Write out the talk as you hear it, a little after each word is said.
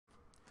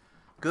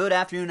Good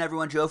afternoon,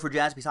 everyone. Joe for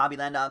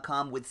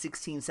JaspysHobbyland.com with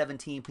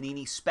 16-17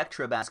 Panini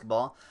Spectra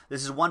basketball.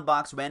 This is one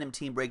box random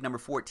team break number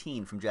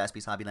 14 from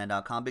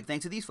JaspysHobbyland.com. Big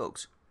thanks to these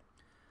folks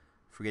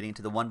for getting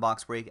into the one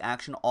box break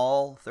action.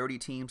 All 30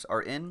 teams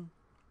are in.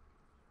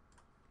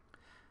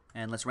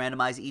 And let's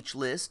randomize each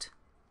list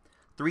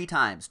 3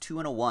 times. 2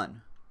 and a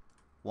 1.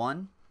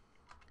 1,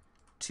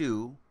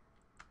 2,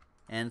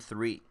 and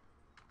 3.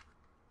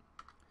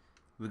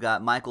 We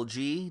got Michael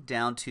G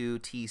down to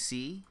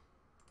TC.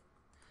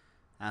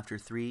 After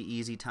 3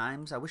 easy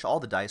times. I wish all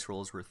the dice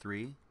rolls were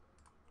 3.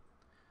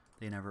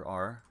 They never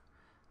are.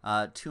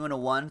 2 and a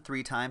 1,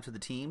 3 times for the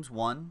teams.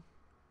 1,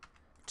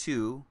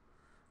 2,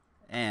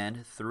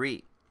 and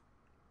 3.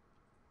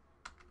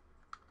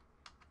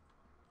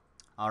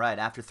 All right,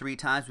 after 3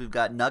 times, we've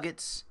got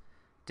Nuggets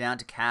down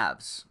to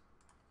Cavs.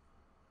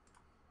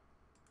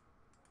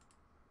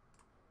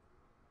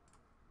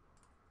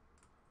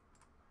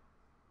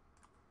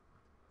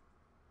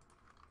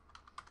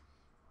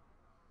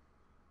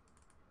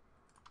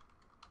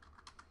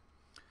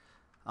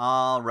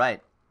 All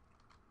right.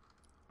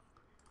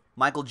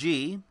 Michael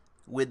G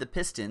with the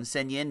Pistons,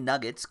 Senyin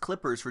Nuggets,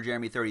 Clippers for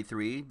Jeremy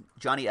 33,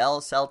 Johnny L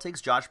Celtics,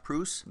 Josh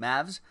Pruce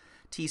Mavs,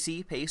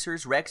 TC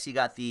Pacers, Rex. You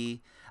got the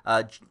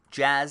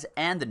Jazz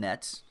and the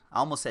Nets. I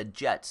almost said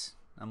Jets.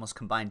 I almost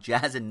combined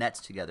Jazz and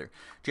Nets together.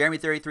 Jeremy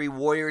 33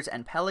 Warriors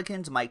and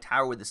Pelicans, Mike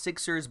Tower with the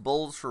Sixers,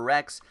 Bulls for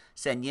Rex,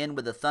 Senyin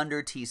with the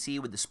Thunder, TC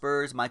with the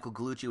Spurs, Michael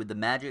Galucci with the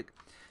Magic,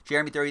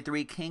 Jeremy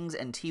 33 Kings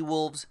and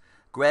T-Wolves.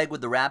 Greg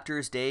with the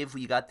Raptors. Dave,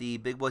 you got the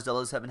Big Boys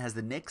 007 has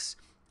the Knicks.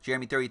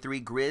 Jeremy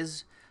 33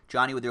 Grizz.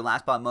 Johnny with your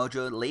Last Spot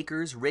Mojo.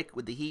 Lakers. Rick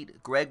with the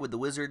Heat. Greg with the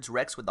Wizards.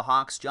 Rex with the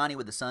Hawks. Johnny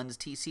with the Suns.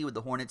 TC with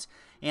the Hornets.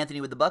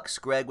 Anthony with the Bucks.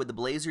 Greg with the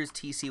Blazers.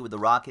 TC with the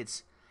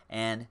Rockets.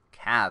 And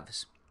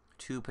Cavs.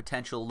 2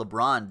 potential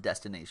LeBron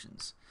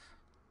destinations.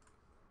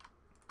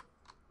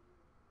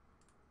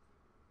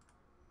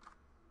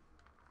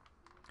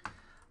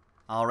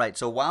 All right,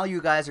 so while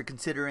you guys are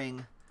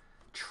considering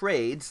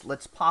trades,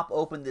 let's pop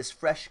open this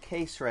fresh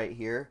case right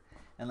here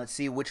and let's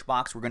see which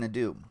box we're going to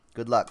do.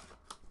 Good luck.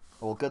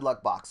 Well, good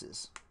luck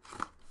boxes.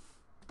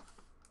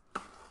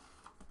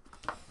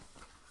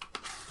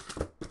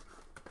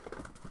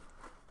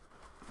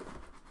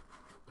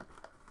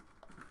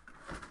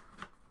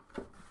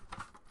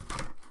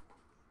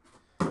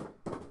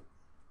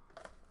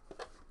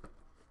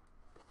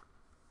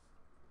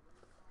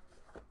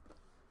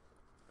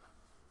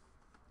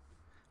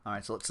 All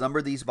right, so let's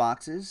number these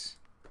boxes.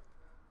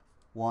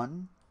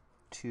 1,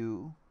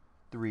 2,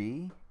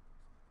 3,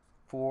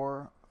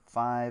 4,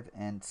 5,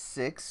 and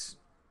 6.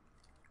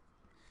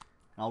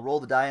 And I'll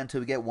roll the die until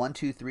we get 1,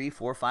 2, 3,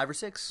 4, 5, or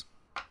 6.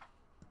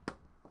 And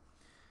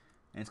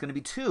it's going to be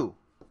 2.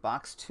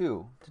 Box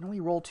 2. Didn't we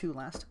roll 2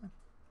 last time?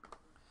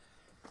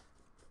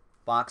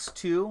 Box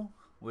 2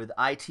 with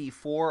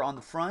IT4 on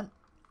the front.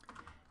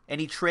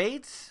 Any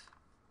trades?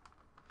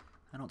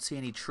 I don't see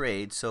any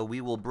trades, so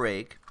we will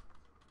break.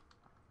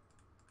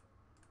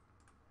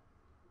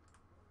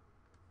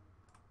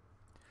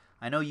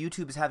 I know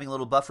YouTube is having a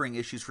little buffering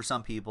issues for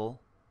some people,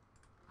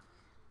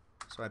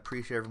 so I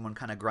appreciate everyone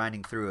kind of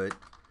grinding through it.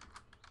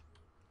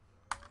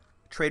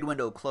 Trade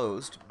window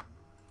closed.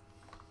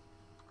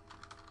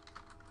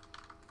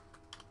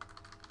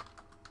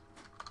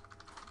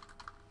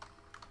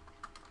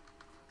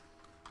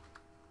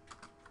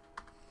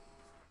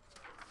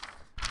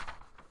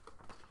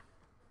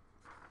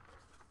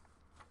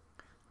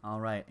 All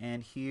right,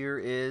 and here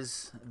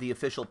is the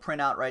official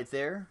printout right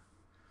there.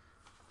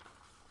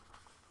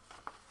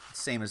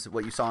 Same as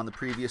what you saw on the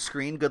previous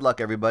screen. Good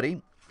luck,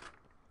 everybody.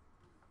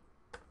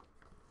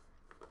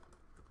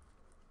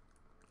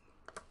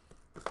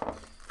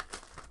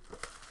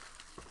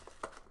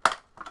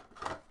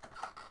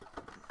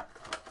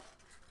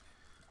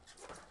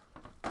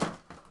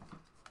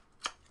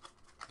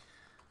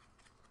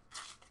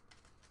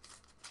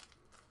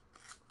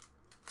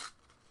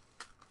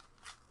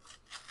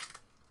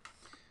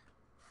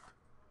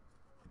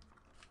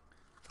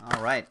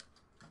 All right.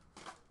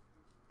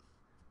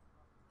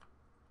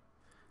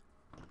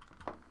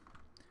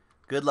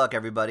 Good luck,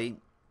 everybody.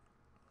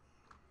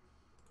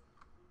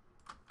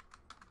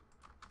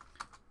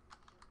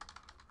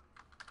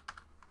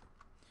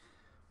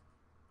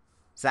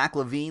 Zach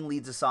Levine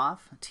leads us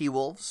off.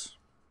 T-Wolves.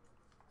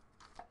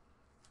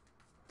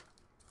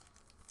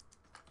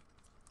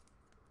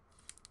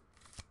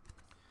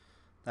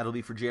 That'll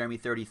be for Jeremy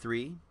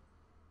 33.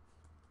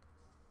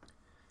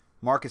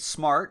 Marcus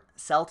Smart,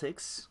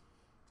 Celtics.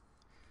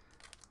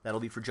 That'll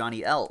be for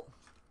Johnny L.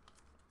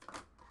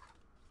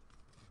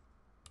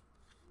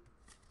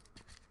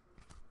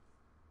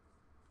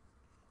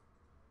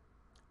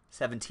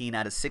 $17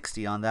 out of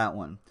 $60 on that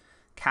one.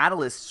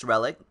 Catalyst's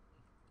relic.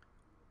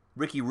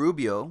 Ricky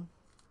Rubio.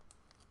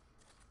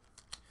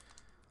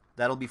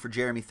 That'll be for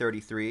Jeremy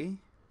 33.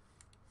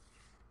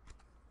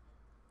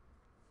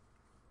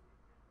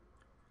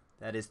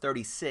 That is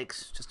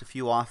 36, just a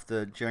few off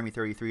the Jeremy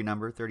 33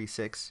 number,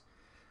 36.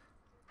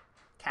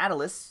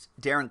 Catalyst,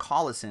 Darren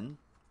Collison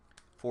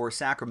for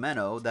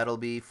Sacramento. That'll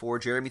be for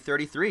Jeremy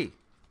 33.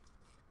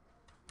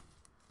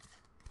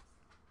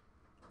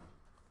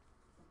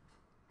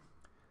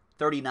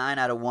 39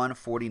 out of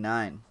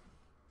 149.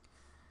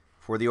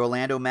 For the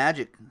Orlando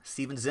Magic,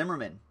 Steven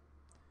Zimmerman.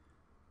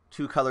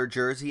 2-color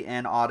jersey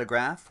and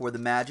autograph for the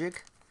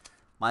Magic.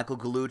 Michael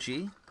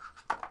Gallucci.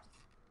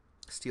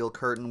 Steel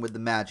curtain with the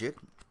Magic.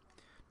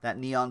 That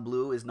neon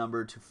blue is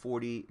numbered to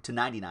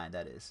 99,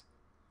 that is.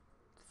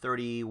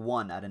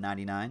 31 out of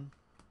 99.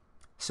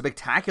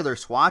 Spectacular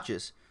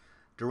swatches.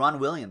 Deron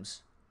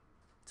Williams.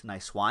 It's a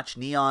nice swatch.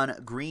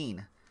 Neon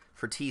green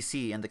for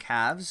TC and the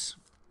Cavs.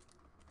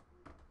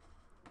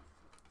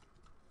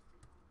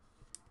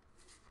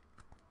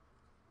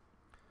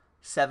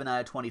 Seven out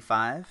of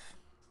 25.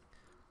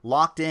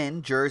 Locked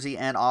in jersey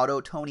and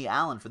auto. Tony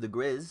Allen for the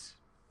Grizz.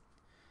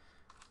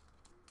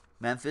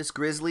 Memphis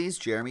Grizzlies.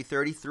 Jeremy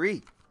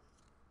 33.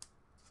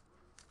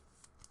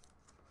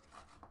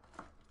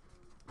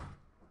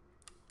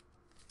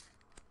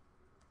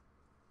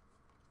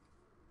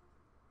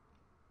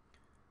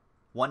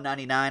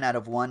 $199 out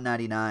of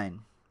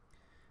 199.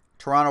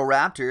 Toronto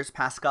Raptors,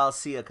 Pascal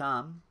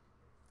Siakam.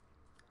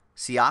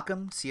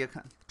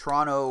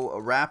 Toronto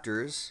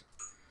Raptors.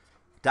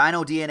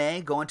 Dino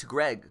DNA going to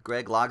Greg.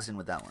 Greg logs in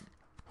with that one.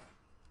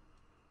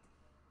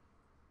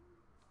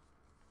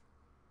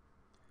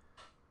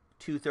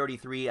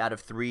 $233 out of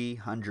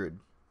 300.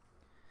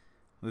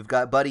 We've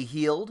got Buddy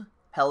Hield,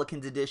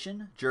 Pelicans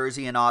edition,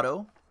 jersey and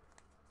auto.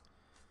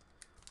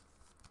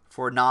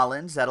 For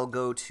Nollins, that'll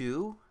go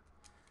to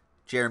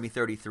Jeremy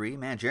 33.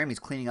 Man, Jeremy's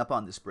cleaning up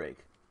on this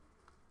break.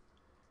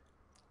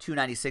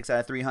 $296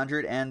 out of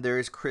 300. And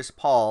there's Chris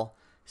Paul,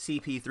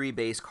 CP3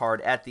 base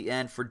card at the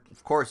end for,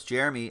 of course,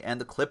 Jeremy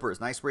and the Clippers.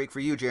 Nice break for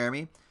you,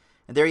 Jeremy.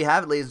 And there you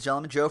have it, ladies and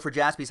gentlemen. Joe for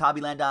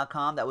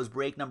JaspysHobbyland.com. That was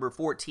break number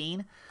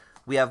 14.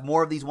 We have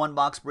more of these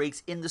one-box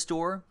breaks in the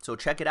store, so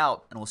check it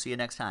out, and we'll see you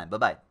next time.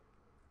 Bye-bye.